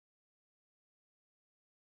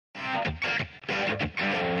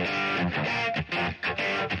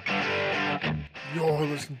You're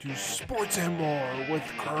listening to Sports and More with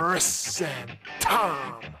Chris and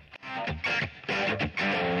Tom.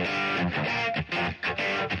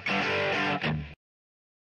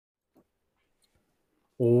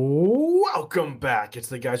 Welcome back. It's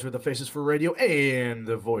the guys with the faces for radio and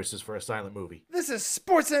the voices for a silent movie. This is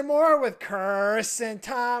Sports and More with Chris and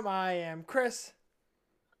Tom. I am Chris.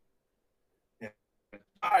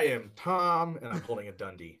 I am Tom, and I'm holding a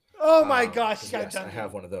Dundee. Oh my gosh, you got yes, Dundee. I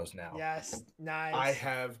have one of those now. Yes, nice. I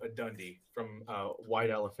have a Dundee from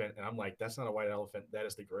White Elephant, and I'm like, that's not a white elephant. That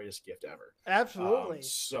is the greatest gift ever. Absolutely.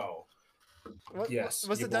 Yes,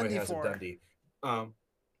 what's your the boy Dundee has for? a Dundee. I'm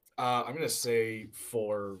gonna say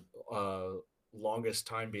for longest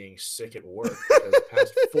time being sick at work because the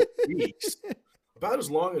past 4 weeks, about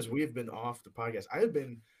as long as we've been off the podcast, I have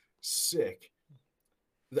been sick.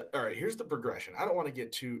 All right, here's the progression. I don't want to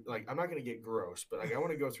get too I'm not going to get gross, but I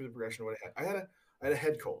want to go through the progression of what I had. I had a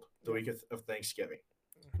head cold the week of Thanksgiving.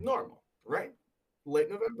 Normal, right? Late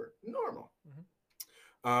November, normal.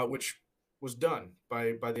 Which was done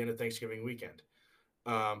by the end of Thanksgiving weekend.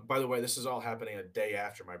 By the way, this is all happening a day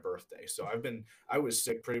after my birthday, so I was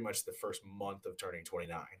sick pretty much the first month of turning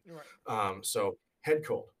 29. Right. So head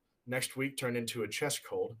cold. Next week turned into a chest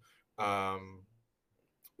cold,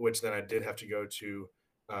 which then I did have to go to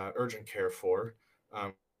urgent care for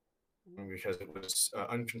because it was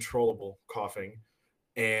uncontrollable coughing,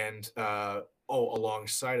 and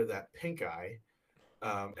alongside of that, pink eye,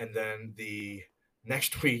 and then the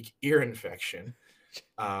next week ear infection,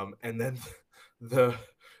 and then the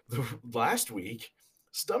last week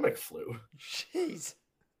stomach flu. Jeez.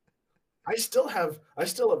 I still have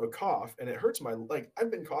a cough, and it hurts my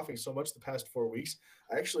I've been coughing so much the past 4 weeks.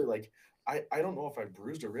 I actually I don't know if I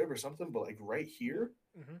bruised a rib or something, but right here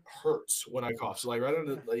hurts when I cough. So right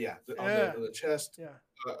under on the chest,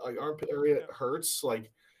 armpit area hurts.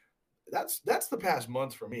 That's the past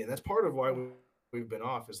month for me, and that's part of why we've been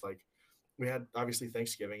off. Is we had obviously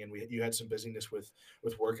Thanksgiving, and you had some busyness with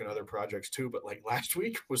work and other projects too. But last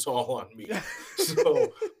week was all on me.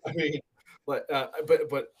 So I mean. But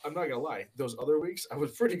I'm not gonna lie. Those other weeks, I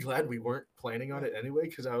was pretty glad we weren't planning on it anyway,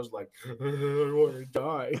 because I was like, I want to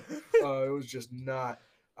die. It was just not.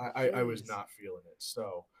 I was not feeling it.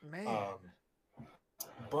 So, man.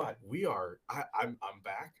 But we are. I'm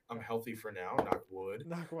back. I'm healthy for now. Knock wood.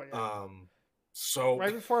 Knock wood. Yeah. So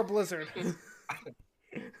right before a blizzard.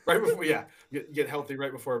 Right before, get healthy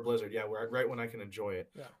right before a blizzard. Yeah, right when I can enjoy it.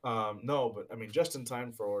 Yeah. No, but I mean, just in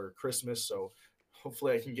time for Christmas. So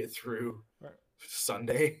hopefully I can get through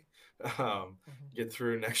Sunday, get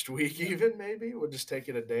through next week even maybe. We'll just take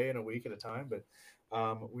it a day and a week at a time. But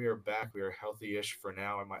we are back. We are healthy-ish for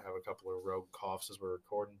now. I might have a couple of rogue coughs as we're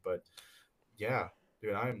recording, but yeah,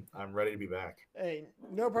 dude, I'm ready to be back. Hey,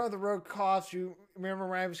 no problem with the rogue coughs. You remember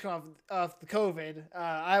when I was coughing off the COVID?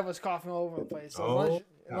 I was coughing all over the place. So as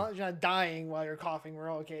long as you're not dying while you're coughing,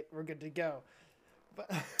 we're okay. We're good to go. But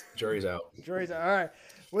jury's out. Jury's out. All right.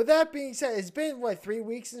 With that being said, it's been 3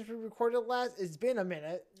 weeks since we recorded last. It's been a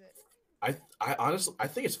minute. I honestly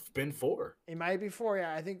think it's been 4. It might be 4.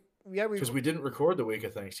 Yeah, I think because we didn't record the week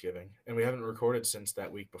of Thanksgiving, and we haven't recorded since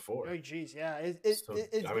that week before. Oh, geez, yeah.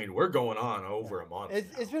 I mean, we're going on over a month.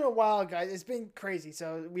 It's been a while, guys. It's been crazy.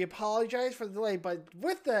 So we apologize for the delay, but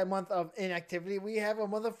with that month of inactivity, we have a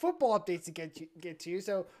month of football updates to get to you.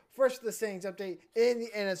 So first, the Saints update in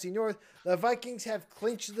the NFC North. The Vikings have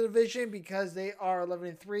clinched the division because they are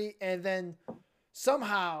 11-3, and then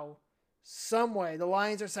somehow, someway, the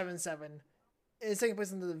Lions are 7-7 in second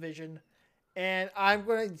place in the division. And I'm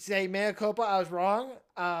going to say, mea culpa, I was wrong.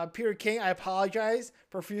 Peter King, I apologize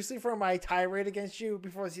profusely for my tirade against you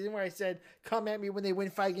before the season where I said, come at me when they win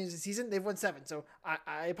 5 games this season. They've won 7, so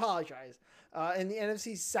I apologize. In the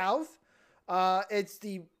NFC South, it's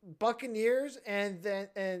the Buccaneers, and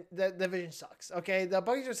the division sucks. Okay, the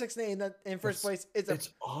Buccaneers are 6-8 in first place. It's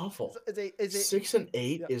awful. It's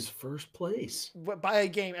 6-8 is first place by a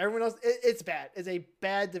game. Everyone else, it's bad. It's a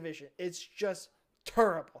bad division. It's just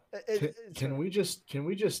terrible. Can we just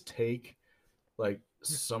take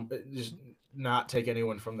just not take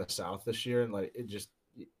anyone from the South this year and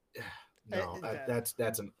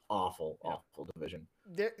that's an awful division.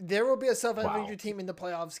 There will be a self-adventure team in the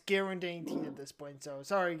playoffs, guaranteed at this point. So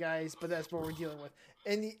sorry guys, but that's what we're dealing with.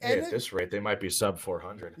 At this rate, they might be sub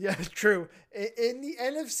 400. Yeah, true. In the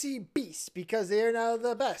NFC Beast, because they are now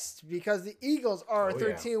the best, because the Eagles are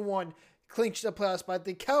 13-1. Clinch the playoff spot.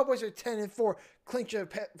 The Cowboys are 10-4, clinch the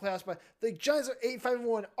playoff spot. The Giants are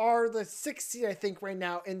 8-5-1, are the 6th seed, I think, right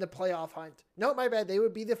now in the playoff hunt. No, my bad. They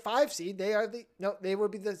would be the 5 seed. They would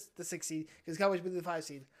be the 6th seed because Cowboys would be the 5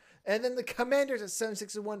 seed. And then the Commanders at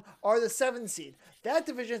 7-6-1 are the 7th seed. That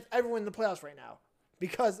division is everyone in the playoffs right now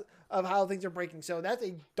because of how things are breaking. So that's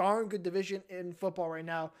a darn good division in football right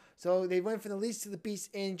now. So they went from the least to the beast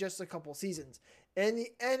in just a couple seasons. In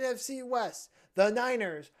the NFC West, the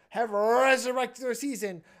Niners have resurrected their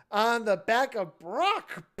season on the back of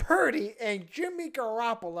Brock Purdy and Jimmy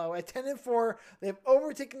Garoppolo. At 10-4, they've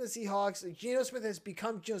overtaken the Seahawks. Geno Smith has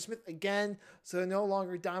become Geno Smith again, so they're no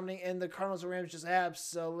longer dominating, and the Cardinals and Rams just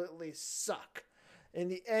absolutely suck. In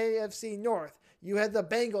the AFC North, you had the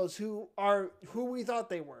Bengals, who are who we thought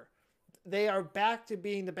they were. They are back to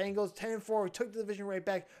being the Bengals. 10-4, took the division right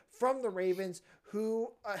back from the Ravens,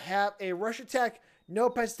 who have a rush attack, no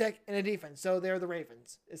pass attack, and a defense. So they're the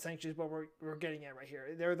Ravens, essentially is what we're getting at right here.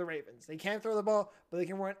 They're the Ravens. They can't throw the ball, but they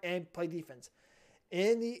can run and play defense.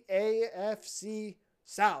 In the AFC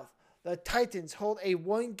South, the Titans hold a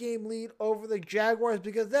 1-game lead over the Jaguars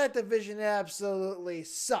because that division absolutely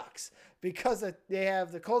sucks. Because they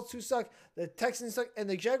have the Colts who suck, the Texans suck, and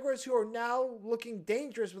the Jaguars who are now looking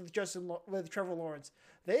dangerous with Trevor Lawrence.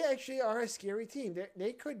 They actually are a scary team.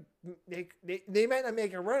 They might not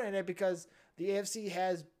make a run at it because the AFC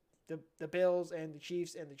has the Bills and the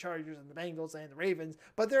Chiefs and the Chargers and the Bengals and the Ravens,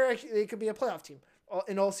 but they could be a playoff team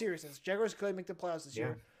in all seriousness. Jaguars could make the playoffs this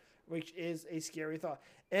year, which is a scary thought.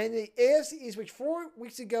 And the AFC East, which 4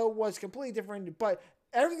 weeks ago was completely different, but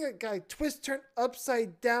everything got turned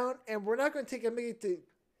upside down, and we're not going to take a minute to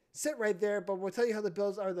sit right there, but we'll tell you how the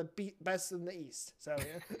Bills are the best in the East. So,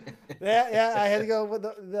 yeah, I had to go with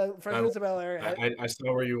the Fresno Bell area. I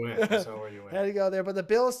saw where you went. I had to go there, but the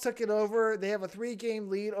Bills took it over. They have a 3-game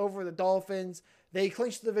lead over the Dolphins. They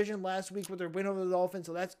clinched the division last week with their win over the Dolphins,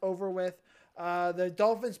 so that's over with. The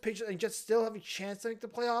Dolphins, Patriots, and Jets still have a chance to make the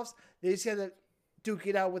playoffs. They just got to duke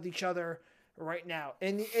it out with each other right now.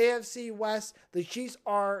 In the AFC West, the Chiefs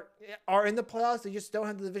are in the playoffs. They just don't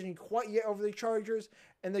have the division quite yet over the Chargers.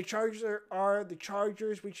 And the Chargers are the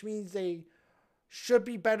Chargers, which means they should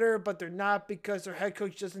be better, but they're not because their head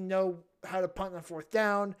coach doesn't know how to punt on 4th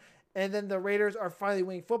down. And then the Raiders are finally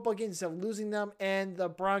winning football games instead of losing them. And the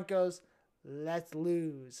Broncos, let's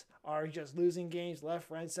lose, are just losing games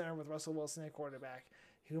left, right, center with Russell Wilson at quarterback,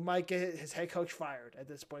 who might get his head coach fired at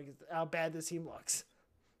this point because how bad this team looks.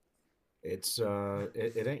 It's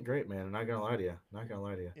it ain't great, man. I'm not gonna lie to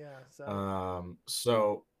you. Yeah.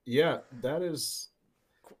 So yeah, that is.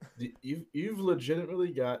 You've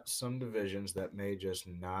legitimately got some divisions that may just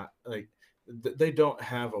not they don't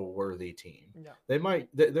have a worthy team. No.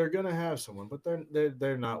 They're gonna have someone, but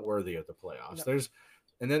they're not worthy of the playoffs. No.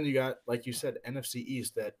 And then you got, like you said, NFC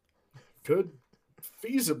East that could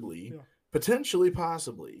feasibly, potentially,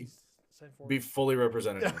 possibly be fully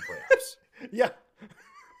represented in the playoffs. Yeah.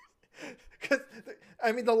 Because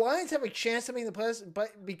the Lions have a chance to make the playoffs,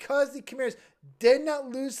 but because the Commanders did not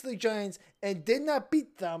lose to the Giants and did not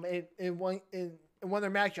beat them in one of their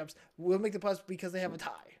matchups, will make the playoffs because they have a tie.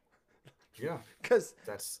 Yeah, because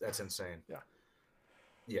that's insane.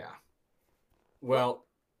 Yeah. Well,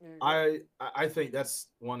 I think that's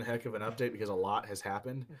one heck of an update because a lot has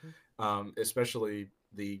happened, especially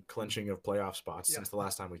the clinching of playoff spots since the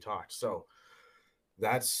last time we talked. So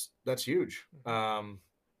that's huge.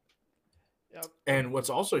 Yep. And what's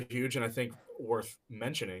also huge, and I think worth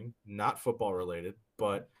mentioning, not football related,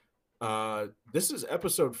 but this is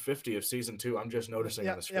episode 50 of season 2. I'm just noticing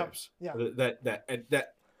in the scripts that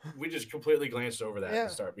we just completely glanced over that at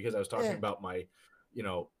the start because I was talking about my,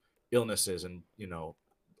 illnesses and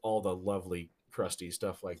all the lovely crusty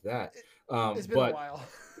stuff like that. It's been a while.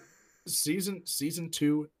 season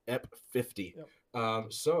 2, ep 50.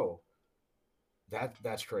 Yep. So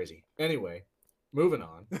that's crazy. Anyway, moving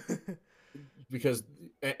on. Because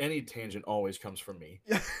any tangent always comes from me.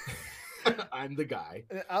 I'm the guy.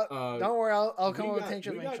 Don't worry, I'll come up with a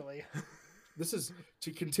tangent eventually. This is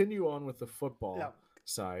to continue on with the football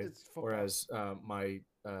side, whereas my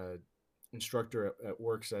instructor at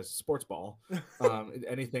work says sports ball.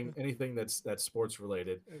 Anything that's sports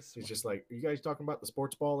related. He's just like, are you guys talking about the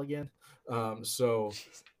sports ball again? So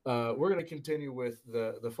we're going to continue with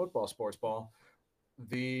the football sports ball.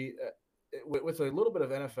 With a little bit of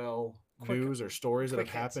NFL news or stories that have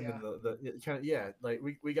happened in the kind of like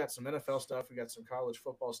we got some NFL stuff, we got some college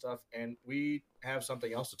football stuff, and we have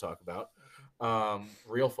something else to talk about,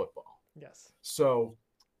 real football. Yes. So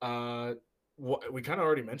we kind of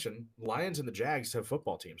already mentioned Lions and the Jags have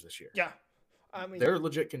football teams this year. Yeah, they're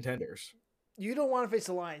legit contenders. You don't want to face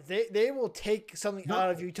the Lions. They will take something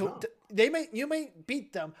out of you. You may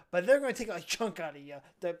beat them, but they're going to take a chunk out of you.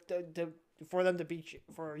 for them to beat you,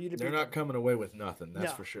 for you to They're beat not them. coming away with nothing.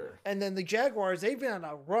 That's No. for sure. And then the Jaguars, they've been on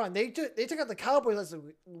a run. They took out the Cowboys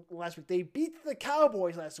last week. They beat the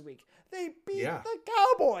Cowboys last week. They beat the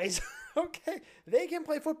Cowboys. Okay, they can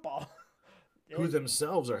play football. Who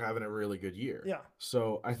themselves are having a really good year. Yeah.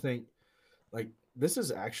 So I think like this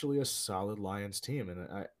is actually a solid Lions team,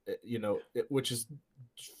 and which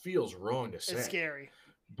feels wrong to say. It's scary.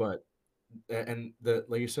 But and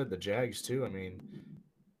like you said, the Jags too. I mean,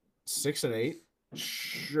 6-8,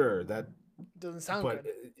 sure, that doesn't sound good.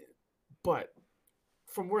 But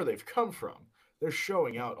from where they've come from, they're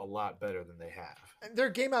showing out a lot better than they have. And their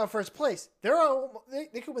game out of first place. They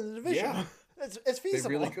could win the division. Yeah. It's feasible.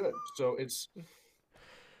 They really could. So it's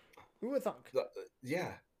who would thunk?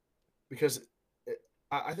 Yeah, because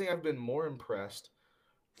I think I've been more impressed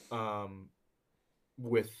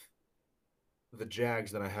with the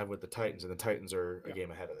Jags than I have with the Titans, and the Titans are a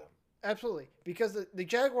game ahead of them. Absolutely, because the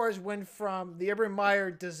Jaguars went from the Urban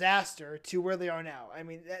Meyer disaster to where they are now. I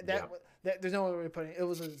mean, that there's no other way to put it. It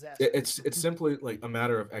was a disaster. It's simply like a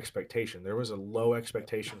matter of expectation. There was a low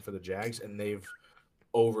expectation for the Jags, and they've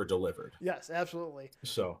over-delivered. Yes, absolutely.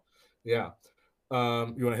 So, yeah. You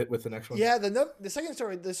want to hit with the next one? Yeah, the second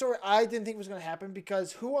story, the story I didn't think was going to happen,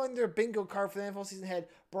 because who on their bingo card for the NFL season had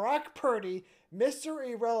Brock Purdy, Mr.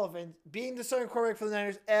 Irrelevant, being the starting quarterback for the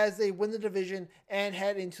Niners as they win the division and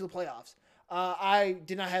head into the playoffs. I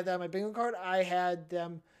did not have that on my bingo card. I had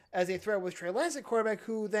them as a threat with Trey Lance at quarterback,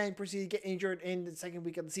 who then proceeded to get injured in the second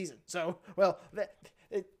week of the season. So, well,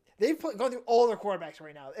 they've gone through all their quarterbacks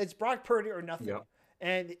right now. It's Brock Purdy or nothing. Yep.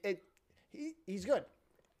 And he's good.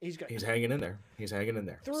 He's good. He's hanging in there.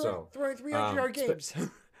 Throwing 300-yard games.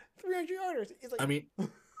 300-yarders. It's like, I mean,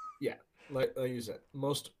 yeah, like you said,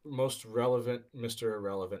 most relevant Mr.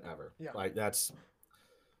 Irrelevant ever. Yeah. Like that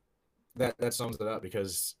sums it up,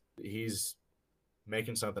 because he's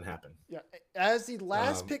making something happen. Yeah, as the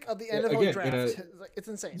last pick of the NFL draft, it's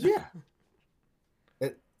insane. Yeah.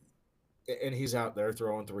 And he's out there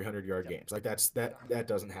throwing 300-yard games. Like that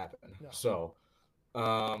doesn't happen. No. So,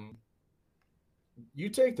 you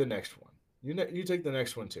take the next one. You take the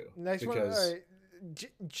next one too. Next one, all right.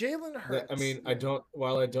 Jalen Hurts. I mean,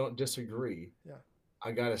 while I don't disagree. Yeah.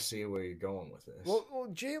 I gotta see where you're going with this. Well,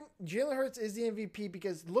 Jalen Hurts is the MVP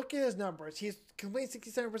because look at his numbers. He's completed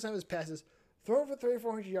 67% of his passes, thrown for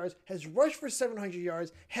 3,400 yards, has rushed for 700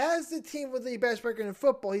 yards, has the team with the best record in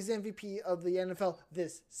football. He's the MVP of the NFL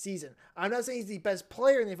this season. I'm not saying he's the best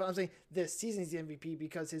player in the NFL. I'm saying this season he's the MVP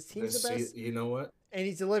because his team's the best. You know what? And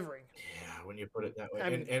he's delivering. Yeah, when you put it that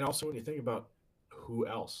way. And also when you think about who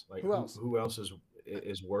else. Like who else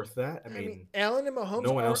is worth that? I mean, Allen and Mahomes.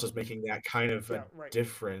 No one else is making that kind of a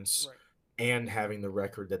difference, and having the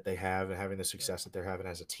record that they have and having the success that they're having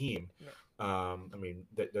as a team. I mean,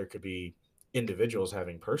 there could be individuals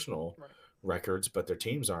having personal records, but their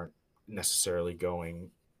teams aren't necessarily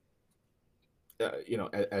going,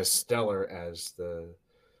 as stellar as the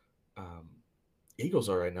Eagles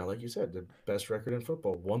are right now. Like you said, the best record in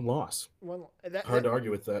football, one loss. Hard to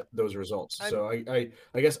argue with those results. So I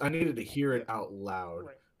guess I needed to hear it out loud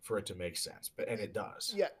for it to make sense, and it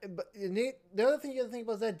does. Yeah, but the other thing you have to think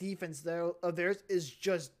about is that defense of theirs is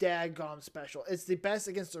just daggone special. It's the best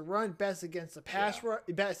against the run, best against the pass rush,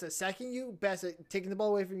 best at sacking you, best at taking the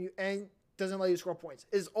ball away from you, and doesn't let you score points.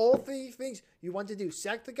 It's all three things you want to do: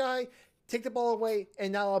 sack the guy, take the ball away,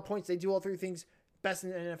 and not allow points. They do all three things best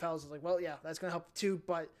in the NFL. Is like, well, yeah, that's going to help too.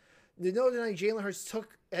 But the note that Jalen Hurts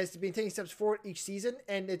has been taking steps forward each season,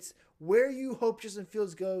 and it's where you hope Justin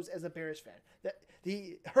Fields goes as a Bears fan. That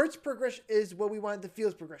the Hurts progression is what we wanted the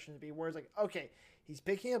Fields progression to be, where it's like, okay, he's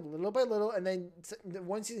picking up little by little, and then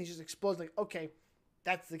one season he just explodes. Like, okay,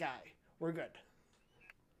 that's the guy. We're good.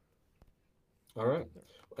 All right,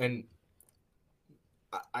 and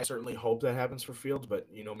I certainly hope that happens for Fields, but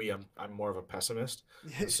you know me, I'm more of a pessimist.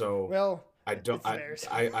 So well.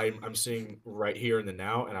 I'm seeing right here in the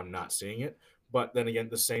now, and I'm not seeing it. But then again,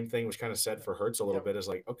 the same thing was kind of said for Hurts a little bit. Is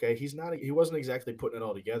like, okay, he wasn't exactly putting it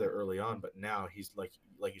all together early on, but now he's like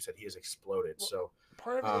you said, he has exploded. Well, so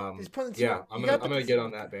part of it is putting the team. Yeah, I'm gonna get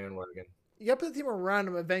on that bandwagon. You got to put the team around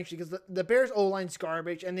him eventually, because the Bears O-line's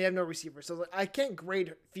garbage and they have no receivers. So I can't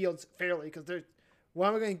grade Fields fairly because what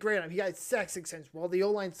am I going to grade him? He got sacked 6 times. Well, the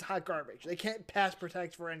O-line's hot garbage. They can't pass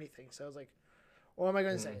protect for anything. So I was like, what am I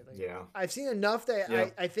going to say? Like, I've seen enough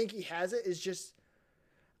that I think he has it. It's just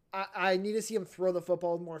I need to see him throw the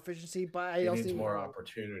football with more efficiency, but he needs more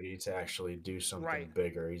opportunity to actually do something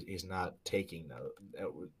bigger. He's not taking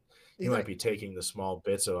he might be taking the small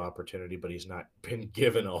bits of opportunity, but he's not been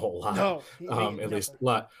given a whole lot. No, at least a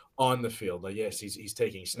lot on the field. Like, yes, he's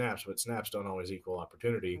taking snaps, but snaps don't always equal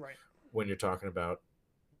opportunity when you're talking about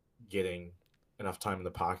getting enough time in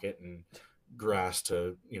the pocket and grass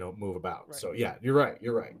to move about. Right. So yeah, you're right.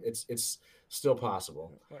 You're right. It's still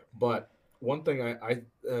possible. Right. But one thing I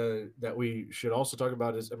that we should also talk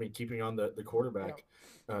about is, I mean, keeping on the quarterback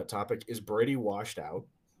topic, is Brady washed out,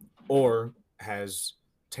 or has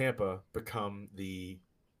Tampa become the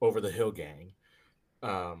over the hill gang?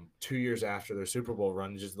 2 years after their Super Bowl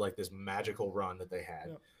run, just like this magical run that they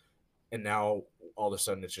had, and now all of a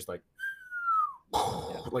sudden it's just like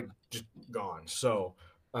like just gone. So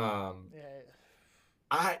I'm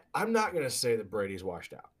not gonna say that Brady's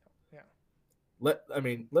washed out.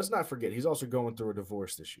 Let's not forget he's also going through a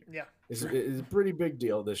divorce this year. Yeah, it's a pretty big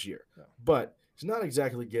deal this year. But he's not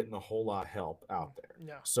exactly getting a whole lot of help out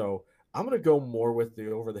there. So I'm gonna go more with the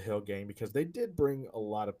over the hill game, because they did bring a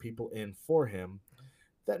lot of people in for him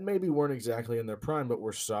that maybe weren't exactly in their prime, but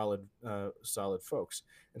were solid folks.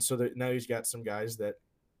 And so now he's got some guys that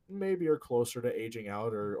maybe are closer to aging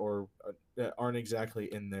out, or that aren't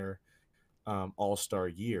exactly in their all-star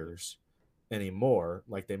years anymore,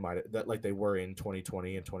 like they were in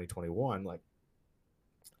 2020 and 2021. Like,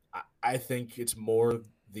 I think it's more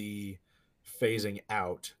the phasing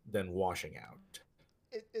out than washing out.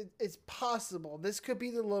 It's possible. This could be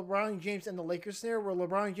the LeBron James and the Lakers scenario, where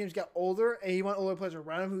LeBron James got older and he wanted older players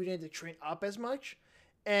around him who didn't have to train up as much.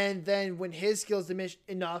 And then when his skills diminished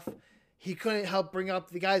enough, he couldn't help bring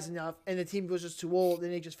up the guys enough, and the team was just too old,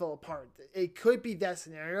 and they just fell apart. It could be that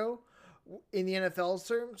scenario in the NFL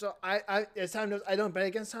term. So I as time knows, I don't bet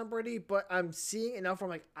against Tom Brady, but I'm seeing enough where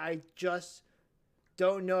I'm like, I just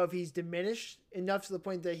don't know if he's diminished enough to the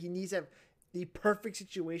point that he needs to have the perfect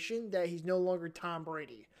situation that he's no longer Tom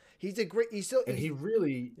Brady. He's still, and he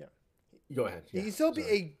really, go ahead. He can still be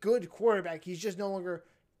a good quarterback. He's just no longer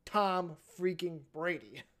Tom freaking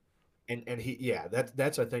Brady. And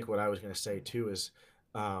that's I think what I was going to say too is,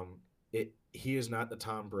 he is not the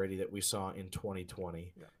Tom Brady that we saw in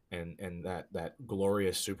 2020 and that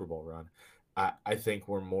glorious Super Bowl run. I think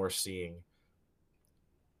we're more seeing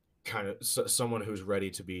kind of someone who's ready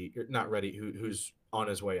to be, not ready, who's on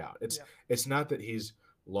his way out. It's not that he's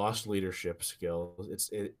lost leadership skills.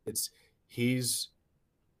 It's he's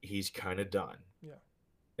kind of done.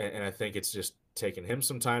 And I think it's just taken him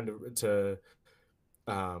some time to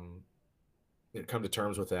come to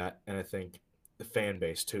terms with that. And I think the fan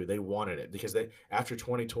base too, they wanted it, because after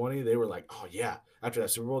 2020 they were like, oh yeah, after that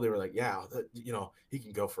Super Bowl they were like, yeah, he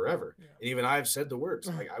can go forever. And even I've said the words,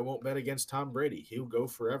 like, I won't bet against Tom Brady. He'll go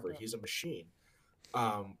forever. He's a machine.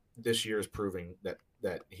 This year is proving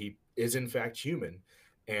that he is in fact human,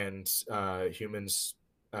 and humans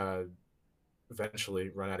eventually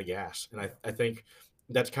run out of gas. And I think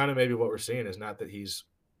that's kind of maybe what we're seeing, is not that he's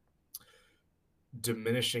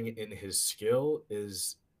diminishing in his skill,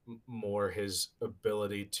 is more his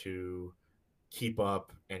ability to keep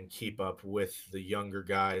up with the younger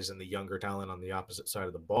guys and the younger talent on the opposite side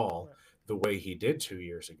of the ball the way he did 2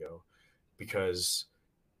 years ago, because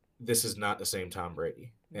this is not the same Tom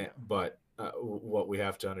Brady. But what we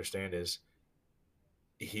have to understand is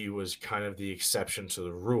he was kind of the exception to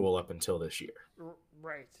the rule up until this year.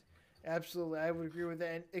 Right. Absolutely. I would agree with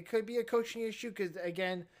that. And it could be a coaching issue, because,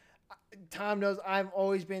 again, Tom knows I've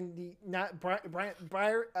always been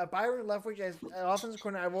Byron Leftwich as an offensive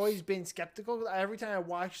coordinator. I've always been skeptical. Every time I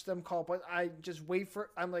watch them call, but I just wait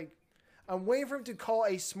for. I'm waiting for him to call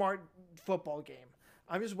a smart football game.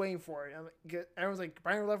 I'm just waiting for it. Everyone's like,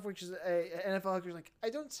 Byron Leftwich is an NFL hooker. Like, I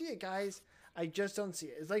don't see it, guys. I just don't see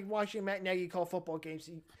it. It's like watching Matt Nagy call football games.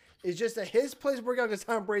 It's just that his plays work out because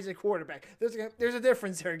Tom Brady's a quarterback. There's a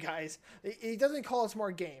difference there, guys. He doesn't call a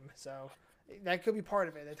smart game, so that could be part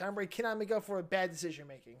of it. That Tom Brady cannot make up for a bad decision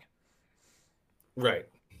making. Right.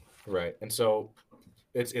 And so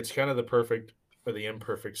it's kind of the perfect or the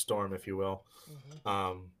imperfect storm, if you will.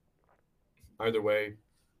 Either way,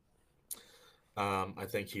 I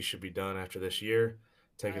think he should be done after this year,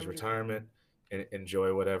 take his retirement, and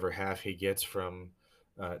enjoy whatever half he gets from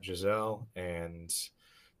Gisele, and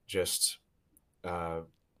just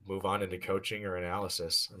move on into coaching or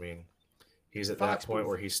analysis. I mean, he's at that point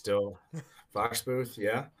where he's still Fox Booth.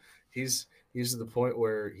 Yeah, he's at the point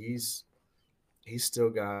where he's still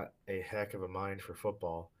got a heck of a mind for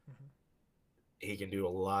football. He can do a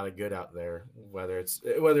lot of good out there, whether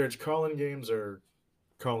it's calling games or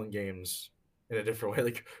calling games in a different way,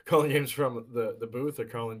 like calling games from the booth or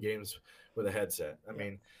calling games with a headset. I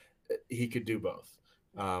mean, he could do both.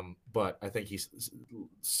 But I think he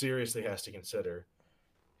seriously has to consider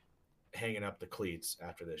hanging up the cleats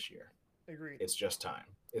after this year. Agreed. It's just time.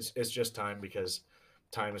 It's just time, because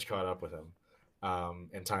time has caught up with him,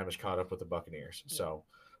 and time has caught up with the Buccaneers. So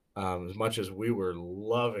as much as we were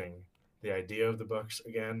loving the idea of the Bucks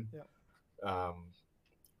again, Yeah.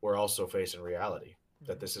 we're also facing reality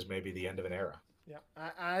that this is maybe the end of an era. Yeah,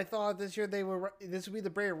 I thought this year this would be the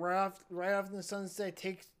Braves right off in the sunset,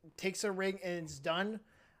 takes a ring and it's done.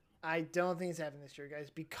 I don't think it's happening this year, guys,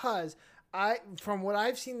 because from what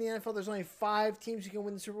I've seen in the NFL, there's only 5 teams who can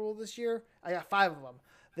win the Super Bowl this year. I got 5 of them.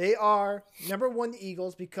 They are number 1, the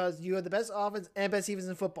Eagles, because you have the best offense and best defense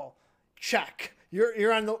in football. Check.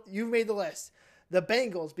 You've made the list. The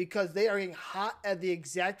Bengals, because they are getting hot at the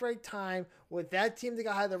exact right time with that team that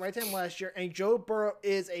got hot at the right time last year, and Joe Burrow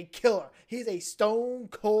is a killer. He's a stone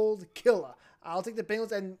cold killer. I'll take the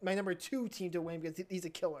Bengals and my number 2 team to win because he's a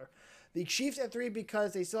killer. The Chiefs at 3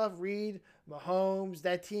 because they still have Reed, Mahomes.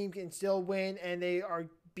 That team can still win, and they'll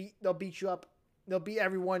beat you up. They'll beat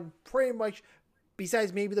everyone pretty much,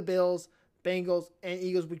 besides maybe the Bills, Bengals, and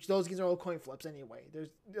Eagles, which those games are all coin flips anyway. Those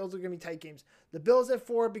are going to be tight games. The Bills at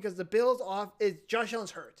 4 because the Bills Josh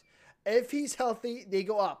Allen's hurt. If he's healthy, they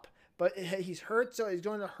go up. But he's hurt, so it's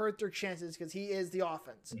going to hurt their chances because he is the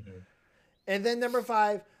offense. Mm-hmm. And then number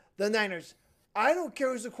 5, the Niners. I don't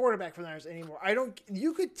care who's the quarterback for the Niners anymore.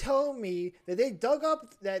 You could tell me that they dug up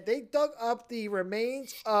the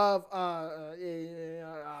remains of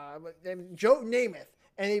Joe Namath,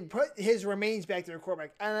 and they put his remains back to their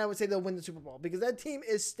quarterback, and I would say they'll win the Super Bowl because that team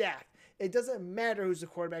is stacked. It doesn't matter who's the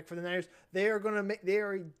quarterback for the Niners. They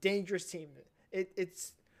are a dangerous team.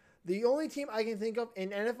 It's the only team I can think of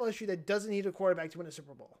in NFL history that doesn't need a quarterback to win a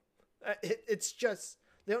Super Bowl. It's just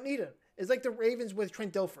they don't need him. It's like the Ravens with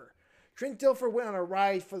Trent Dilfer. Trent Dilfer went on a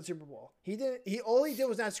ride for the Super Bowl. All he did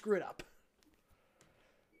was not screw it up.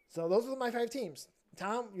 So those are my 5 teams.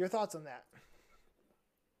 Tom, your thoughts on that?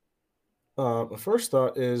 My first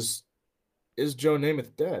thought is Joe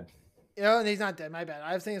Namath dead? Yeah, and he's not dead. My bad.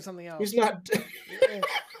 I was thinking of something else. He's not dead.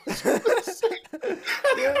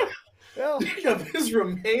 Yeah. Think of his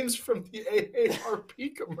remains from the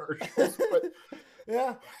AARP commercials, but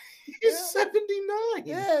yeah, he's 79.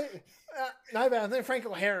 Yeah, my bad. I think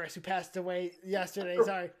Franco Harris, who passed away yesterday.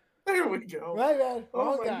 Sorry. There we go. My bad.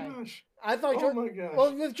 Wrong guy. Gosh. I thought. My gosh.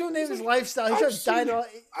 Well, with Joe Namath's lifestyle, he should have died.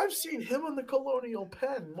 I've seen him on the Colonial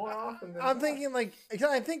Penn more often than I'm thinking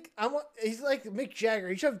he's like Mick Jagger.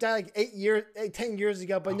 He should have died like 10 years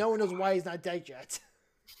ago, but no one knows why he's not dead yet.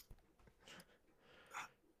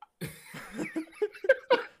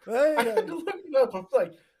 I had to look it up. I'm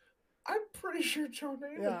like, I'm pretty sure Joe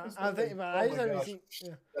Namath. Yeah, I'm thinking about. I just haven't seen.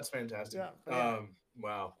 Yeah. That's fantastic. Yeah.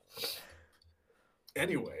 Wow.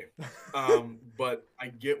 Anyway, but I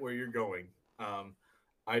get where you're going.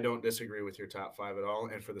 I don't disagree with your top 5 at all,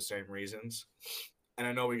 and for the same reasons. And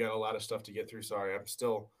I know we got a lot of stuff to get through. Sorry, I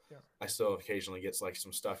still occasionally get like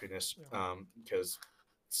some stuffiness because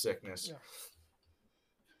sickness.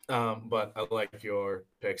 Yeah. But I like your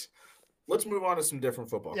picks. Let's move on to some different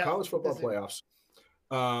football. Yeah, college football playoffs.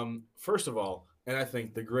 First of all, and I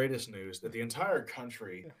think the greatest news that the entire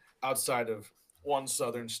country outside of one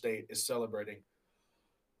southern state is celebrating.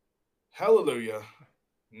 Hallelujah,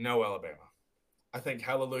 no Alabama. I think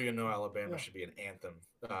Hallelujah, no Alabama should be an anthem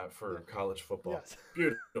for college football. Yes.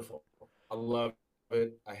 Beautiful. I love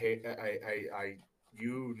it.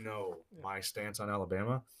 My stance on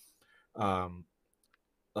Alabama.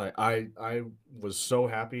 I was so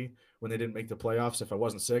happy when they didn't make the playoffs. If I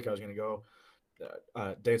wasn't sick, I was going to go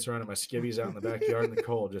dance around in my skivvies out in the backyard in the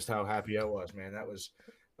cold. Just how happy I was, man. That was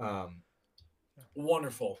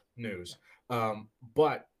wonderful news.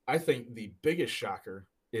 But I think the biggest shocker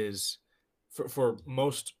is for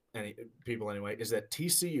most people anyway, is that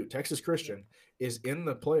TCU, Texas Christian, is in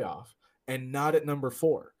the playoff and not at number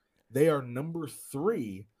 4. They are number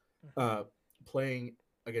 3 playing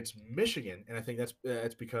against Michigan, and I think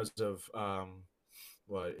that's because of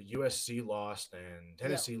USC lost and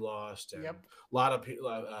Tennessee lost, and a lot of people,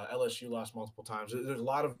 LSU lost multiple times. There's a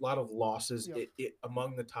lot of losses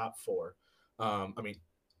among the top 4.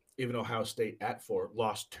 Even Ohio State at 4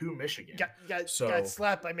 lost to Michigan. Got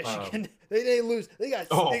slapped by Michigan. They didn't lose. They got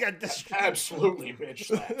absolutely bitch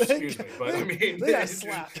slapped. Excuse me, but they got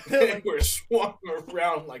slapped. They were swung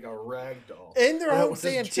around like a rag doll in their home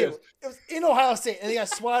stadium too. It was in Ohio State, and they got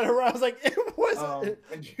swatted around. I was like, it wasn't.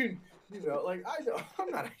 And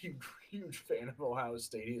I'm not a huge fan of Ohio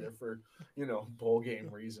State either for bowl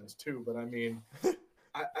game reasons too. But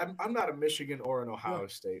I'm not a Michigan or an Ohio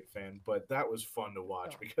State fan, but that was fun to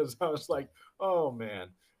watch because I was like, oh man,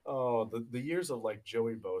 the years of like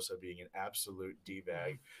Joey Bosa being an absolute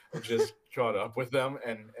D-bag just caught up with them,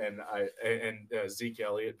 and Zeke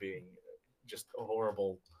Elliott being just a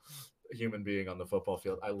horrible human being on the football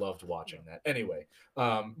field. I loved watching that. Anyway,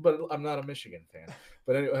 but I'm not a Michigan fan.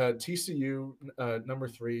 But anyway, TCU number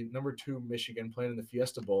 3, number 2 Michigan playing in the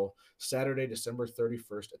Fiesta Bowl Saturday, December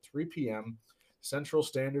 31st at 3 p.m. Central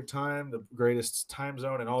Standard Time, the greatest time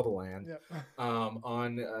zone in all the land. Yep.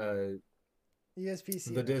 On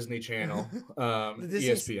ESPN, the Disney Channel, the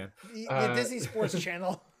Disney, ESPN, the Disney Sports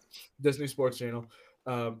Channel, Disney Sports Channel,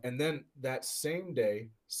 and then that same day,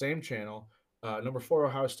 same channel, number 4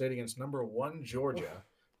 Ohio State against number 1 Georgia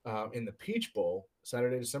in the Peach Bowl,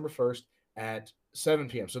 Saturday, December 1st at 7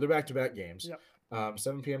 p.m. So they're back-to-back games,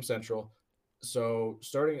 7 p.m. Central. So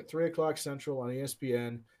starting at 3 o'clock Central on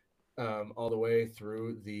ESPN, all the way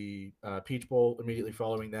through the Peach Bowl. Immediately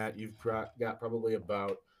following that, you've got probably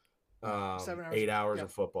about 8 hours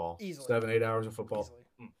of football. Easily. 7-8 hours of football.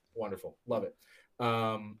 Wonderful. Love it.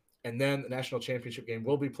 And then the national championship game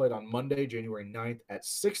will be played on Monday, January 9th at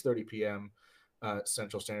 6:30 p.m.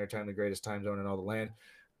 Central Standard Time, the greatest time zone in all the land,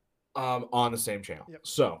 on the same channel. Yep.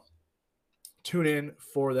 So tune in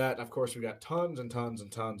for that. Of course, we got tons and tons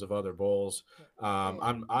and tons of other bowls.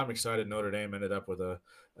 I'm excited. Notre Dame ended up with a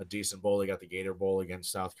decent bowl. They got the Gator Bowl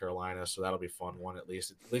against South Carolina, so that'll be a fun one. At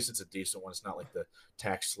least it's a decent one. It's not like the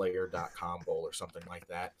TaxSlayer.com bowl or something like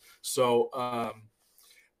that. So, I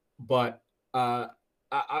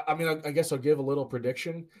mean, I guess I'll give a little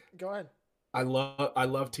prediction. Go ahead. I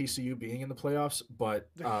love TCU being in the playoffs, but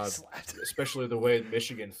especially the way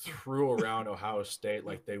Michigan threw around Ohio State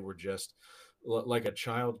like they were just like a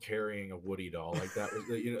child carrying a Woody doll. Like that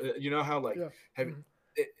was you know how like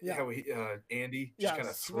how Andy just kind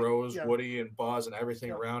of throws Woody and Buzz and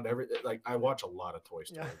everything around. Like I watch a lot of Toy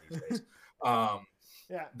Story these days.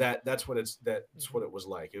 That's what it was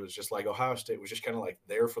like. It was just like Ohio State was just kind of like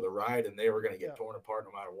there for the ride, and they were going to get torn apart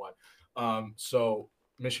no matter what. So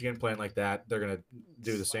Michigan playing like that, they're going to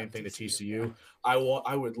do the same thing to TCU. I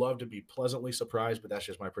would love to be pleasantly surprised, but that's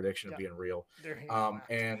just my prediction of being real.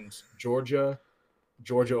 And Georgia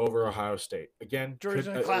over Ohio State again.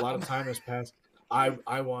 A lot of time has passed.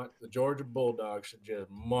 I want the Georgia Bulldogs to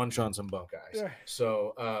just munch on some Buckeyes.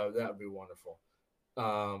 So that would be wonderful.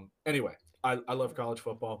 Anyway, I love college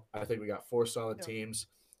football. I think we got 4 solid teams.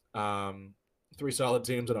 3 solid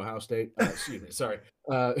teams at Ohio State. Excuse me. Sorry.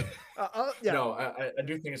 No, I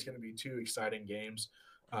do think it's going to be 2 exciting games.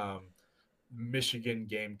 Michigan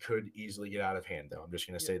game could easily get out of hand, though. I'm just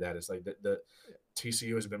going to say that. It's like the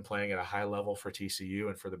TCU has been playing at a high level for TCU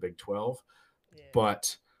and for the Big 12,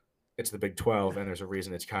 but it's the Big 12, and there's a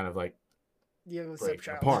reason it's kind of like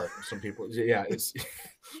breaking apart. Some people, it's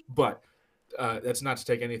but that's not to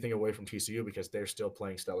take anything away from TCU because they're still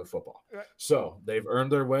playing stellar football. Right. So they've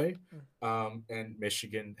earned their way, and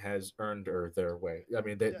Michigan has earned their way. I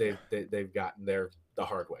mean, they've gotten there the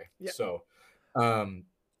hard way. Yeah. So,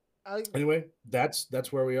 anyway, that's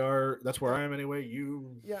where we are. That's where I am anyway.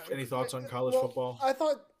 Any thoughts on college football? I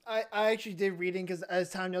thought I actually did reading because as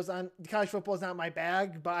time goes on, college football is not my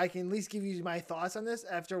bag, but I can at least give you my thoughts on this.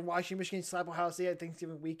 After watching Michigan slap Ohio State at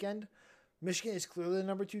Thanksgiving weekend, Michigan is clearly the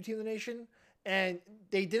number 2 team in the nation. And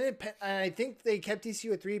they didn't, and I think they kept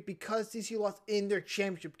TCU at 3 because TCU lost in their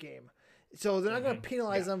championship game. So they're not going to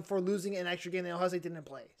penalize them for losing an extra game that Ohio State didn't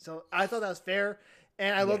play. So I thought that was fair.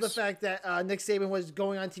 And I love the fact that Nick Saban was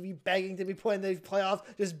going on TV begging to be put in the playoffs,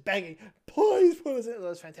 just begging, please put us in. That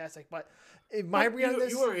was fantastic. But my read on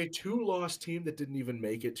this, you are a 2-loss team that didn't even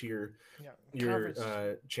make it to your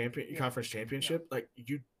conference championship. Like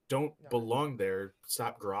you don't belong there.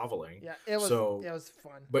 Stop groveling. Yeah, it was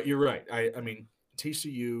fun. But you're right. I mean,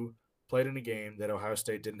 TCU played in a game that Ohio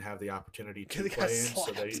State didn't have the opportunity to play in,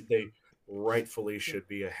 so they rightfully should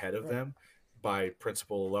be ahead of them by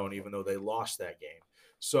principle alone, even though they lost that game.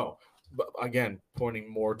 So, but again, pointing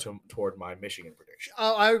more toward my Michigan prediction.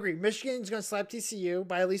 Oh, I agree. Michigan's going to slap TCU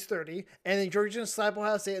by at least 30, and then Georgia's going to slap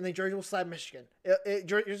Ohio State, and then Georgia will slap Michigan.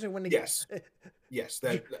 Georgia's going to win the game. Yes,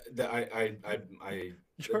 that I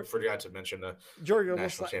forgot to mention the Georgia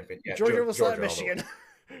national champion. Yeah, Georgia will slap Michigan.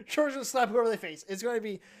 Georgia will slap whoever they face. It's going to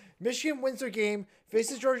be Michigan wins their game,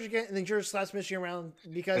 faces Georgia again, and then Georgia slaps Michigan around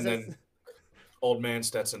because. And then old man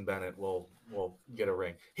Stetson Bennett will get a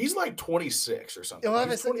ring. He's like 26 or something.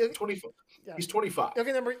 He's 25. Yeah. He's 25. You'll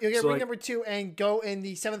get ring number 2 and go in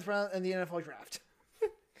the 7th round in the NFL draft.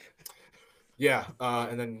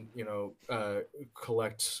 And then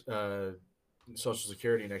collect Social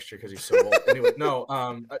Security next year because he's so old. Anyway, no.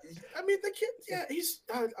 I mean the kid. Yeah, he's.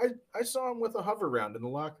 I saw him with a hover round in the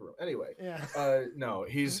locker room. Anyway. Yeah. No,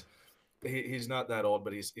 he's not that old,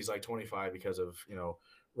 but he's like 25 because of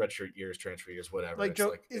redshirt years, transfer years, whatever.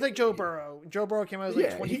 He's like Joe Burrow. Joe Burrow came out as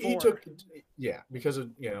like 24. He took because of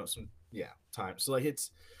some time. So like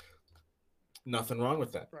nothing wrong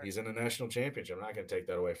with that. Right. He's in a national championship. I'm not going to take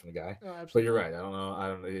that away from the guy. No, absolutely. But you're right. I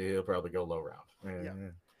don't know. He'll probably go low round.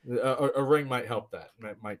 Yeah. A ring might help that.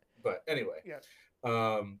 But anyway.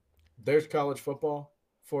 Yeah. There's college football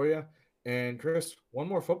for you. And Chris, one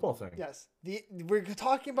more football thing. Yes, we're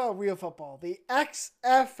talking about real football, the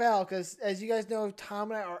XFL, because as you guys know,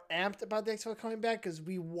 Tom and I are amped about the XFL coming back because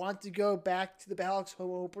we want to go back to the Battlehawks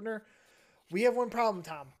home opener. We have one problem,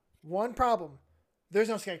 Tom. One problem. There's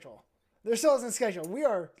no schedule. There still isn't a schedule. We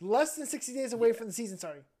are less than 60 days away from the season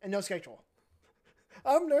starting and no schedule.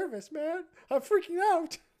 I'm nervous, man. I'm freaking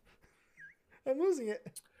out. I'm losing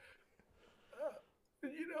it.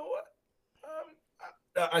 You know what?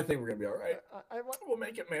 I think we're gonna be all right. We'll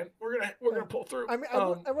make it, man. We're gonna pull through. I mean,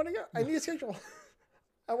 I want to go. I need a schedule.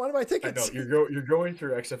 I want to buy tickets. I know you're going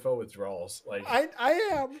through XFL withdrawals. Like I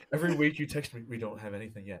am. Every week you text me, we don't have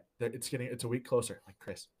anything yet. It's a week closer. Like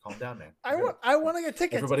Chris, calm down, man. I want to get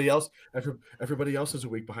tickets. Everybody else is a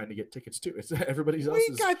week behind to get tickets too. It's everybody else.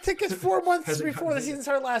 We got tickets 4 months before the season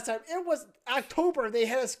started last time. It was October. They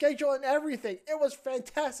had a schedule and everything. It was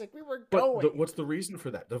fantastic. We were going. But what's the reason for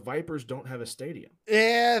that? The Vipers don't have a stadium.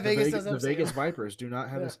 Yeah, Vegas doesn't. The Vegas Vipers do not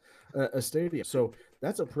have a stadium, so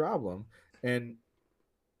that's a problem. And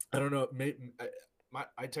I don't know.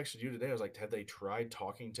 I texted you today. I was like, have they tried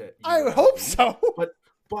talking to? I would hope so.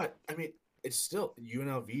 But I mean, it's still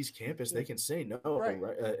UNLV's campus. They can say no, right?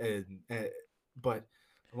 But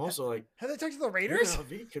I'm also like, have they talked to the Raiders?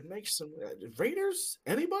 UNLV could make some Raiders.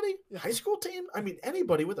 Anybody? High school team? I mean,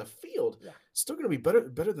 anybody with a field. Yeah. Still going to be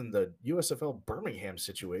better than the USFL Birmingham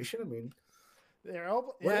situation. I mean, they're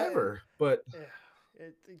all whatever. But. Yeah.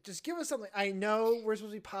 Just give us something. I know we're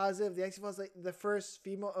supposed to be positive. The XFL is like the first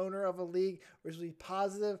female owner of a league. We're supposed to be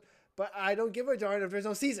positive, but I don't give a darn if there's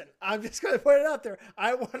no season. I'm just going to put it out there.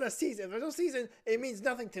 I want a season. If there's no season, it means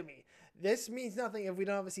nothing to me. This means nothing if we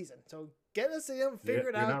don't have a season. So get a stadium, figure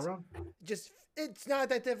it out. You're not wrong. It's not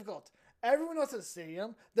that difficult. Everyone else has a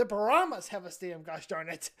stadium. The Brahmas have a stadium. Gosh darn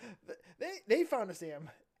it. They found a stadium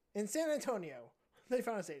in San Antonio. They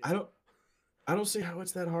found a stadium. I don't see how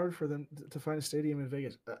it's that hard for them to find a stadium in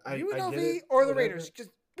Vegas. UNLV or the Raiders,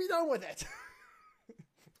 just be done with it.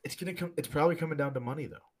 It's probably coming down to money,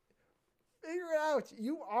 though. Figure it out.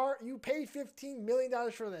 You paid $15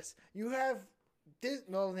 million for this. You have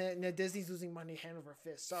Disney's losing money hand over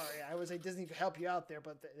fist. Sorry, I would say Disney could help you out there,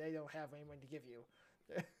 but they don't have any money to give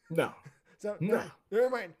you. No. So no.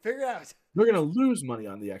 Never mind. Figure it out. They're gonna lose money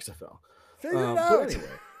on the XFL. Figure it out. But anyway.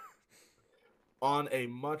 On a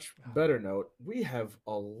much better note, we have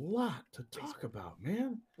a lot to talk about,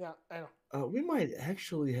 man. Yeah, I know. We might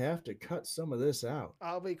actually have to cut some of this out.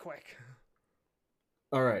 I'll be quick.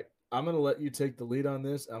 All right. I'm going to let you take the lead on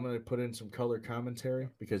this. I'm going to put in some color commentary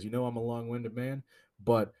because I'm a long-winded man.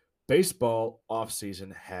 But baseball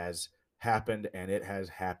offseason has happened, and it has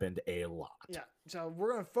happened a lot. Yeah. So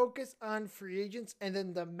we're going to focus on free agents and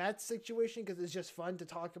then the Mets situation because it's just fun to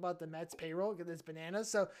talk about the Mets payroll because it's bananas.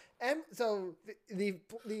 So the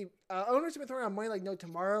owners have been throwing out money like no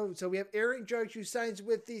tomorrow. So we have Aaron Judge who signs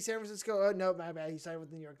with the San Francisco. Oh, no, my bad. He signed with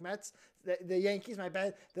the New York Mets. The Yankees, my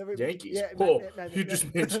bad. Yankees. Yeah, you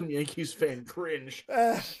just made some Yankees fan cringe.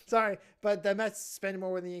 Sorry, but the Mets spend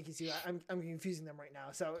more with the Yankees too. I'm confusing them right now,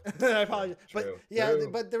 so I apologize. True.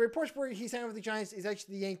 But the reports where he signed with the Giants is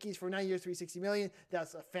actually the Yankees for 9 years, $360 million.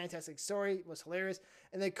 That's a fantastic story. It was hilarious.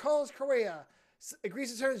 And then Carlos Correa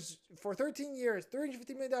agrees to terms for 13 years,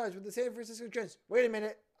 $350 million with the San Francisco Giants. Wait a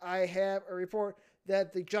minute, I have a report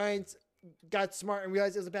that the Giants got smart and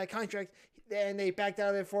realized it was a bad contract. And they backed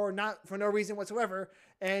out of it for no reason whatsoever.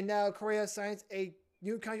 And now Correa signs a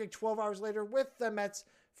new contract 12 hours later with the Mets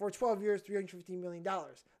for 12 years, $315 million.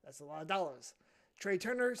 That's a lot of dollars. Trey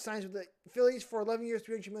Turner signs with the Phillies for 11 years,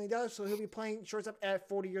 $300 million. So he'll be playing shortstop at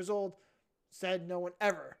 40 years old. Said no one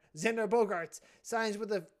ever. Xander Bogaerts signs with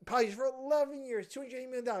the Padres for 11 years,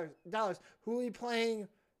 $280 million. Who will be playing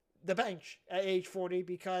the bench at age 40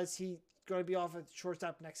 because he's going to be off at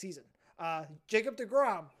shortstop next season. Jacob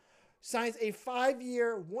deGrom signs a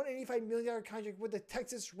 5-year, $185 million contract with the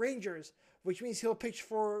Texas Rangers, which means he'll pitch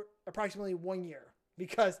for approximately 1 year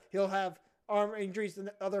because he'll have arm injuries in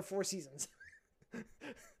the other 4 seasons.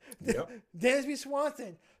 Yep. Dansby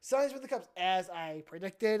Swanson signs with the Cubs, as I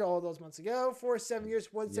predicted all those months ago, for 7 years,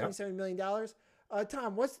 $177 million.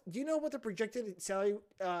 Tom, do you know what the projected salary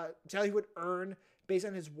he would earn based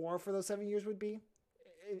on his WAR for those 7 years would be?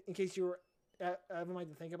 In case you were ever mind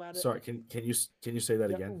to think about it. Sorry, can you say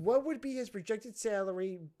that again? What would be his projected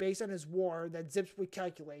salary based on his WAR that Zips would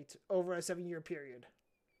calculate over a 7-year period?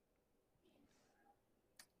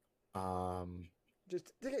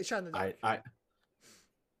 Just take a shot in the dark.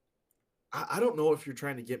 I don't know if you're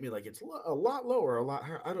trying to get me like it's a lot lower, a lot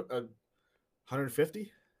higher. I don't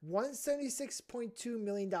 150. $176.2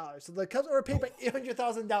 million. So the Cubs were paid by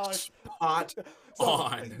 $800,000. Spot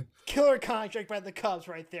on. Killer contract by the Cubs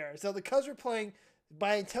right there. So the Cubs were playing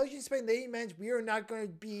by intelligence spending. They meant we are not going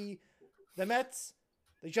to be the Mets,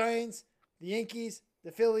 the Giants, the Yankees,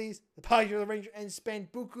 the Phillies, the Padres, the Rangers, and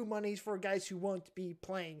spend buku monies for guys who won't be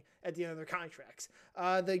playing at the end of their contracts.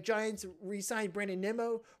 The Giants re-signed Brandon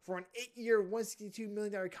Nimmo for an 8-year, $162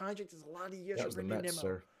 million contract. It's a lot of years That for was the Brandon Mets,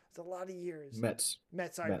 Nimmo. sir. It's a lot of years. Mets.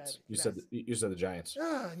 Sorry, Mets. You Mets. said the Giants.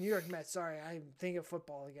 New York Mets. Sorry, I'm thinking of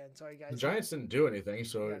football again. Sorry, guys. The Giants didn't do anything,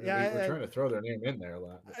 so we're trying to throw their name in there a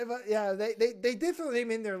lot. Yeah, they did throw their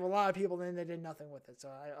name in there with a lot of people, and then they did nothing with it. So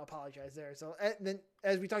I apologize there. So then,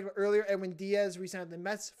 as we talked about earlier, Edwin Diaz re-signed the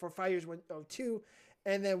Mets for 5 years, 102,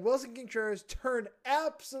 and then Wilson Contreras turned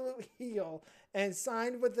absolute heel and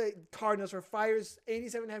signed with the Cardinals for 5 years,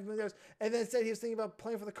 $87.5 million, and then said he was thinking about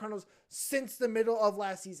playing for the Cardinals since the middle of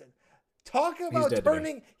last season. Talk about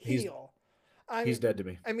turning heel. He's dead to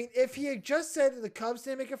me. I mean, if he had just said the Cubs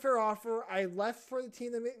didn't make a fair offer, I left for the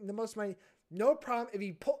team that made the most money, no problem. If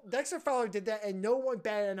he Dexter Fowler did that and no one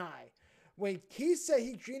batted an eye. When he said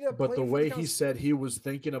he dreamed of but the way he said he was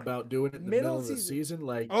thinking about doing it in the middle of the season,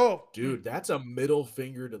 like, dude, that's a middle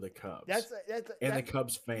finger to the Cubs. That's the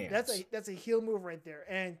Cubs fans. That's a heel move right there.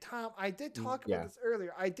 And Tom, I did talk about this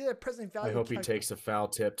earlier. I did a present value. I hope he takes a foul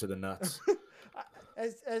tip to the nuts.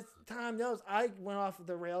 As Tom knows, I went off of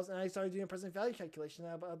the rails and I started doing a present value calculation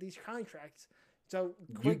about these contracts. So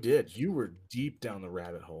you did. You were deep down the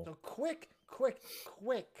rabbit hole. So quick.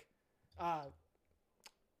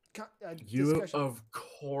 Discussion. Of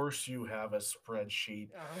course, you have a spreadsheet.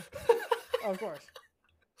 Of course.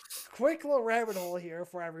 Quick little rabbit hole here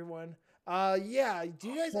for everyone. Do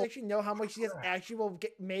you guys actually know how much you guys actually will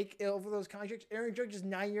make over those contracts? Aaron Judge's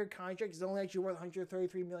 9-year contract is only actually worth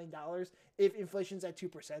 $133 million if inflation's at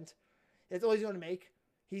 2%. That's all he's going to make.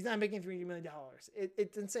 He's not making $300 million.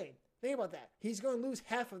 It's insane. Think about that. He's going to lose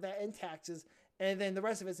half of that in taxes, and then the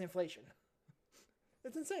rest of it's inflation.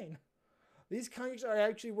 It's insane. These contracts are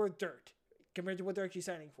actually worth dirt compared to what they're actually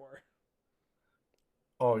signing for.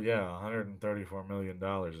 Oh yeah, $134 million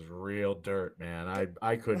is real dirt, man.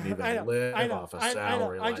 I couldn't even live off a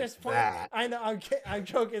salary like that. I know. I'm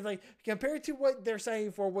joking. It's like compared to what they're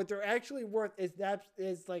signing for, what they're actually worth it's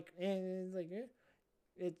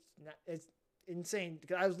insane.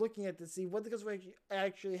 Because I was looking at to see what the Cubs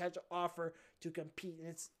actually had to offer to compete, and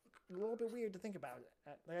it's a little bit weird to think about it.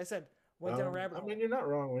 Like I said, went down a rabbit hole. I mean, you're not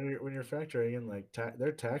wrong when you're factoring in like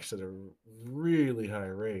they're taxed at a really high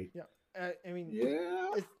rate. Yeah. I mean,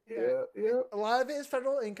 a lot of it is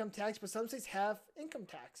federal income tax, but some states have income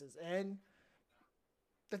taxes, and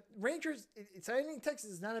the Rangers signing Texas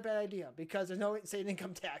is not a bad idea because there's no state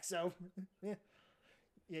income tax. So, you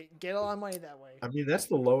get a lot of money that way. I mean, that's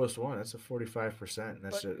the lowest one. That's a 45%, and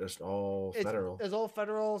that's just all federal. It's all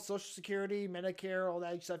federal, Social Security, Medicare, all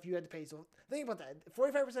that stuff you had to pay. So think about that.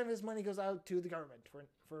 45% of his money goes out to the government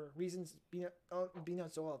for reasons being known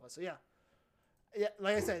to all of us. So yeah. Yeah,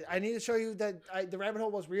 like I said, I need to show you that the rabbit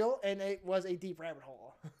hole was real, and it was a deep rabbit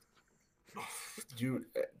hole. You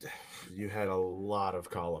had a lot of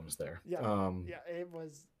columns there. Yeah, it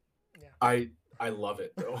was. Yeah, I love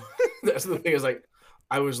it though. That's the thing is like,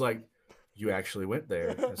 I was like, you actually went there.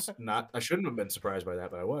 It's not. I shouldn't have been surprised by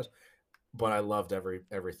that, but I was. But I loved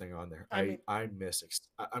everything on there. I miss.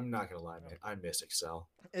 I'm not gonna lie, man. I miss Excel.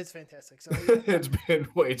 It's fantastic. So it's been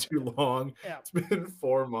way too long. Yeah. It's been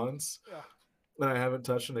 4 months. Yeah. And I haven't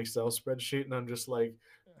touched an Excel spreadsheet, and I'm just like,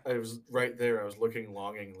 I was right there. I was looking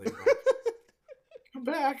longingly. Like, come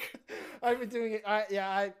back. I've been doing it.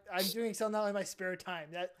 I'm doing Excel now in my spare time.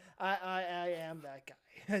 That I am that guy.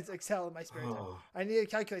 It's Excel in my spare time. I need to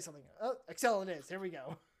calculate something. Oh, Excel it is. Here we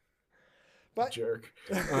go. But jerk.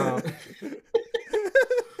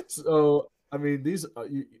 So I mean, these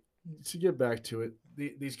to get back to it,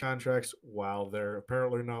 these contracts, while they're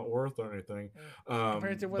apparently not worth anything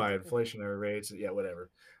by inflationary rates, whatever,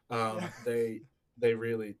 they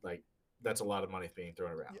really like that's a lot of money being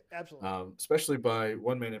thrown around. Yeah, absolutely, especially by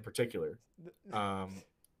one man in particular,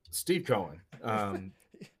 Steve Cohen,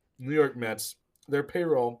 New York Mets. Their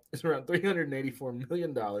payroll is around $384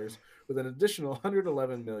 million, with an additional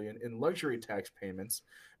 $111 million in luxury tax payments,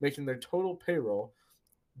 making their total payroll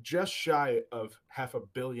just shy of $500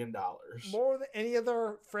 million. More than any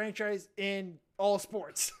other franchise in all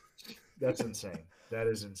sports. That's insane. That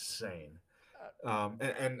is insane.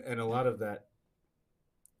 And a lot of that,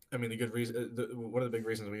 I mean, the good reason, one of the big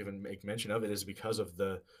reasons we even make mention of it is because of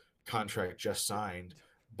the contract just signed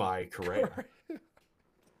by Correa.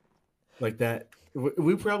 like that.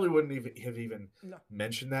 We probably wouldn't even have No.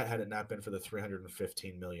 mentioned that had it not been for the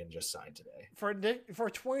 315 million just signed today. For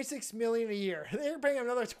 26 million a year. They're paying him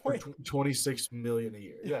another 26 million a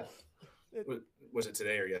year. Yeah. Was it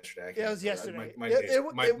today or yesterday? It was yesterday. My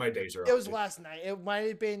days are off. It was last night. It might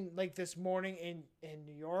have been like this morning in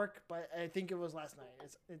New York, but I think it was last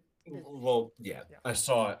night. Well, yeah. I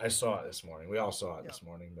saw it this morning. We all saw it this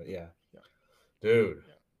morning, but yeah. Dude.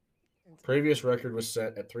 Yeah. Previous record was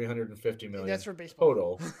set at 350 million. That's for baseball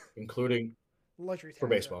total, including luxury tax for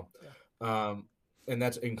baseball. Yeah. And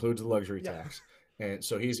that includes the luxury tax. And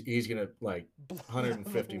so he's gonna like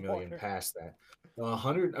 150 million past that.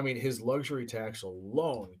 100. I mean, his luxury tax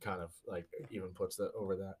alone kind of like even puts that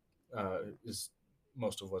over that. Is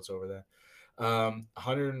most of what's over that.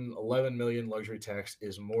 111 million luxury tax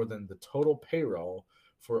is more than the total payroll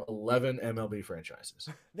for 11 MLB franchises.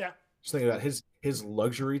 Yeah. Just think about his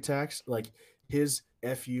luxury tax, like his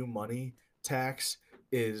FU money tax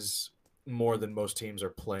is more than most teams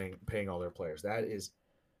are paying all their players. That is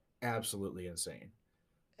absolutely insane.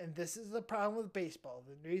 And this is the problem with baseball.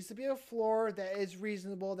 There needs to be a floor that is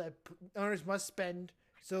reasonable that owners must spend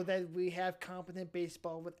so that we have competent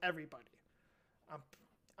baseball with everybody.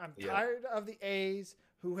 I'm tired of the A's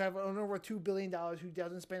who have an owner worth $2 billion who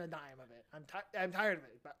doesn't spend a dime of it. I'm tired of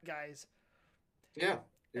it, guys. Yeah.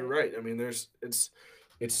 You're right. I mean, I'm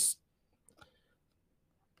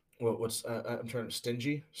trying to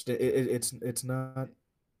stingy. It's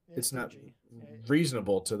not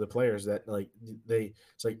reasonable to the players that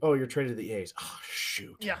it's like, oh, you're traded to the A's. Oh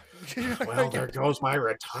shoot. Yeah. Well, there goes my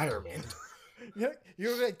retirement. You're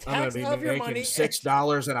going to I'm tax going to be your making money.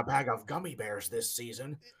 $6 and a bag of gummy bears this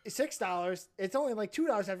season. $6. It's only like $2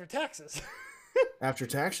 after taxes. After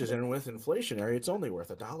taxes and with inflationary, it's only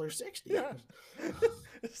worth $1.60. Yeah.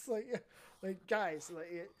 It's like guys,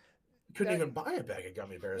 couldn't even buy a bag of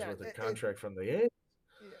gummy bears with a contract from the A's.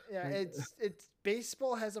 Yeah, it's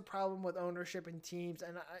baseball has a problem with ownership and teams,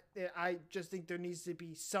 and I just think there needs to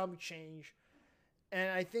be some change.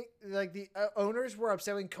 And I think like the owners were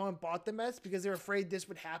upset when Cohen bought the Mets because they were afraid this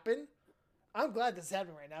would happen. I'm glad this is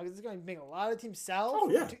happening right now because it's going to make a lot of teams sell. Oh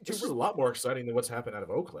yeah, this is a lot more exciting than what's happened out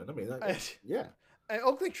of Oakland. I mean, yeah. And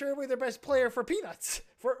Oakland traded away their best player for peanuts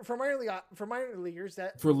for minor leaguers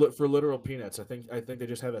for literal peanuts. I think they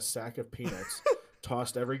just have a sack of peanuts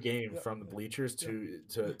tossed every game from the bleachers to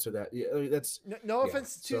that. Yeah, that's no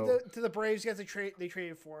offense to the Braves. Guys, they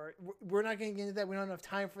traded for. We're not going to get into that. We don't have enough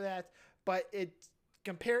time for that. But it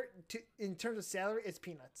compared to in terms of salary, it's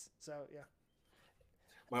peanuts. So yeah.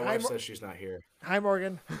 My wife says she's not here. Hi,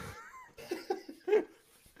 Morgan.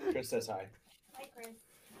 Chris says hi. Hi, Chris.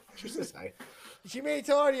 She says hi. She made it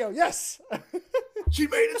to audio. Yes. She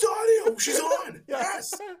made it to audio. She's on.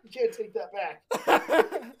 Yes. You can't take that back.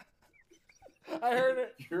 I heard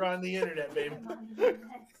it. You're on the internet, baby.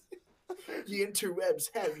 The interwebs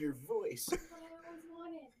have your voice. That's what I always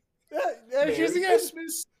wanted. There she is again.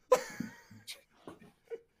 Christmas.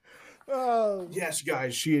 Oh. Yes,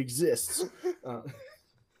 guys, she exists.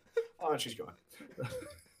 Oh, she's gone.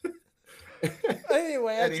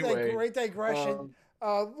 Anyway, that's a great digression.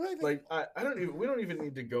 We don't even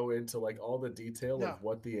need to go into like all the detail of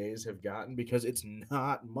what the A's have gotten because it's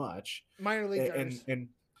not much. Minor league and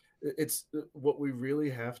it's what we really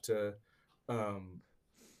have to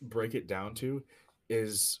break it down to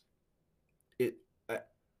is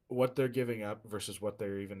what they're giving up versus what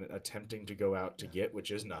they're even attempting to go out to get,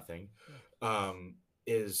 which is nothing,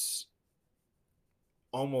 is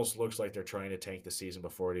almost looks like they're trying to tank the season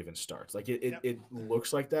before it even starts. Like it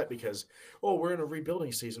looks like that because, we're in a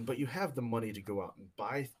rebuilding season, but you have the money to go out and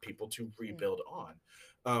buy people to rebuild on.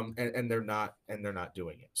 And they're not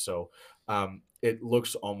doing it. So it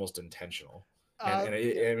looks almost intentional. I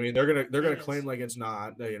mean, they're gonna claim like it's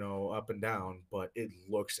not, up and down, but it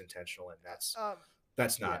looks intentional, and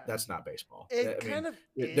that's not baseball.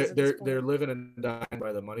 They're living and dying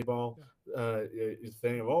by the Moneyball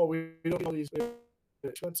thing of we don't need all these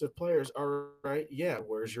expensive players. All right, yeah.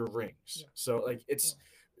 Where's your rings? Yeah. So like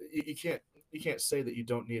you can't say that you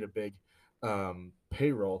don't need a big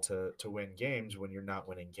payroll to win games when you're not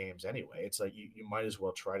winning games anyway. It's like you might as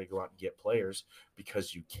well try to go out and get players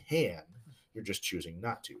because you can. You're just choosing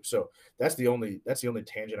not to. So that's the only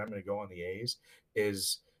tangent I'm going to go on the A's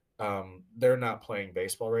is they're not playing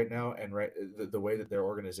baseball right now, and the way that their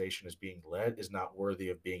organization is being led is not worthy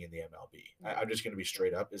of being in the MLB. I'm just going to be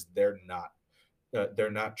straight up: is they're not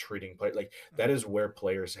treating play like that is where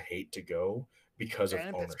players hate to go because of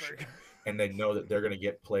ownership, and they know that they're going to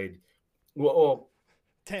get played. Well,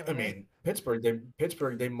 I mean, Pittsburgh,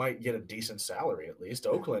 they might get a decent salary at least.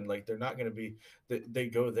 Oakland, like they're not going to be. They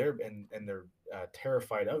go there and they're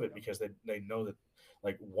terrified of it because they know that,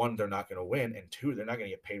 like, one, they're not going to win, and two, they're not going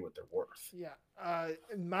to get paid what they're worth. Yeah.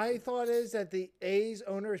 My thought is that the A's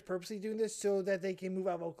owner is purposely doing this so that they can move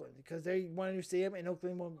out of Oakland because they want a new stadium and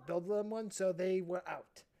Oakland won't build them one, so they were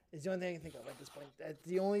out. It's the only thing I can think of at this point. That's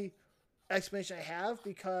the only explanation I have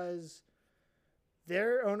because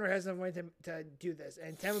their owner has enough money to do this,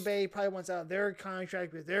 and Tampa Bay probably wants out of their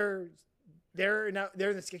contract with they're in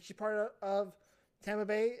the sketchy part of Tampa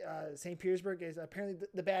Bay. St. Petersburg is apparently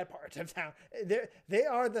the bad part of town.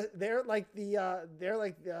 They're like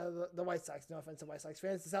the White Sox. No offense to White Sox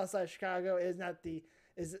fans. The South Side of Chicago is not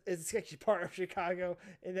is the sketchy part of Chicago,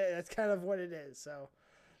 and that's kind of what it is. So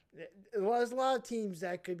there's a lot of teams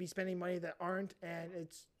that could be spending money that aren't, and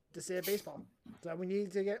it's the state of baseball. So we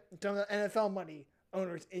need to get some of the NFL money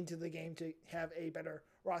owners into the game to have a better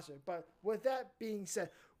roster. But with that being said,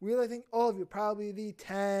 we really thank all of you, probably the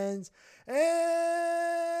tens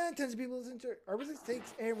of people listening to our business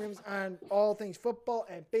takes and rims on all things football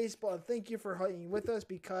and baseball. And thank you for hanging with us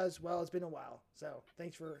because, well, it's been a while. So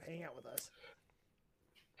thanks for hanging out with us.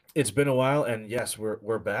 It's been a while, and yes,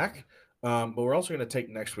 we're back. But we're also going to take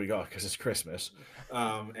next week off because it's Christmas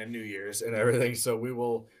and New Year's and everything. So we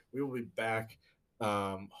will be back,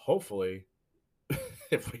 hopefully,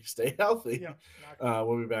 if we stay healthy. Yeah,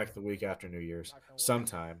 we'll be back the week after New Year's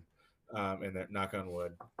sometime, and that, knock on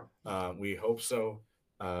wood. We hope so.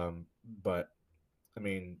 But I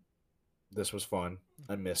mean, this was fun.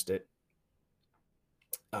 I missed it.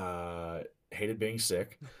 Hated being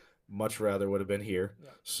sick. Much rather would have been here.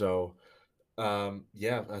 Yeah. So, I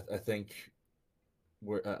think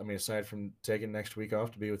aside from taking next week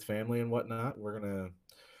off to be with family and whatnot, we're gonna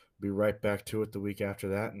be right back to it the week after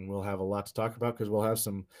that, and we'll have a lot to talk about because we'll have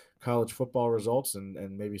some college football results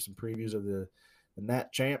and maybe some previews of the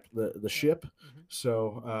Nat Champ, the ship. Mm-hmm.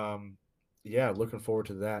 So, looking forward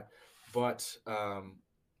to that. But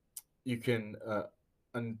you can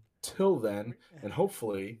until then, and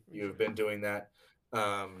hopefully you have been doing that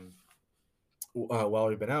while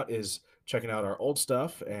we've been out, is checking out our old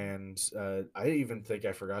stuff. And I even think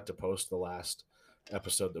I forgot to post the last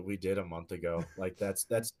episode that we did a month ago. Like that's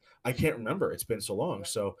I can't remember. It's been so long.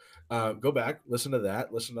 So go back, listen to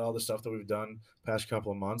that, listen to all the stuff that we've done past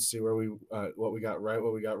couple of months, see where we what we got right,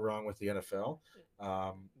 what we got wrong with the NFL.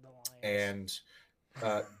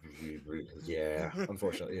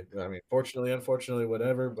 Unfortunately. I mean, fortunately, unfortunately,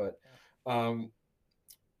 whatever. But our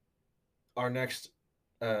next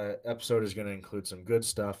episode is going to include some good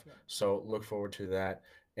stuff. So look forward to that.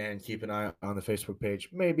 And keep an eye on the Facebook page,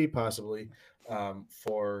 maybe, possibly,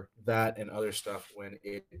 for that and other stuff when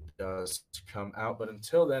it does come out. But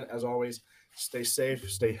until then, as always, stay safe,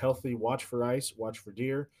 stay healthy, watch for ice, watch for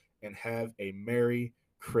deer, and have a Merry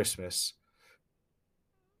Christmas.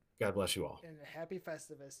 God bless you all. And a happy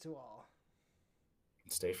Festivus to all.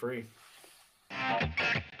 Stay free.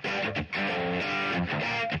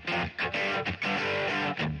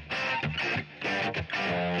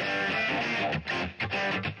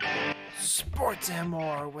 Sports and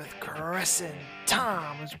More with Chris and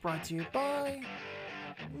Tom is brought to you by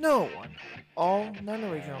no one. All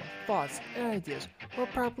non-original thoughts and ideas were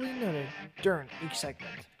properly noted during each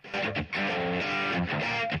segment.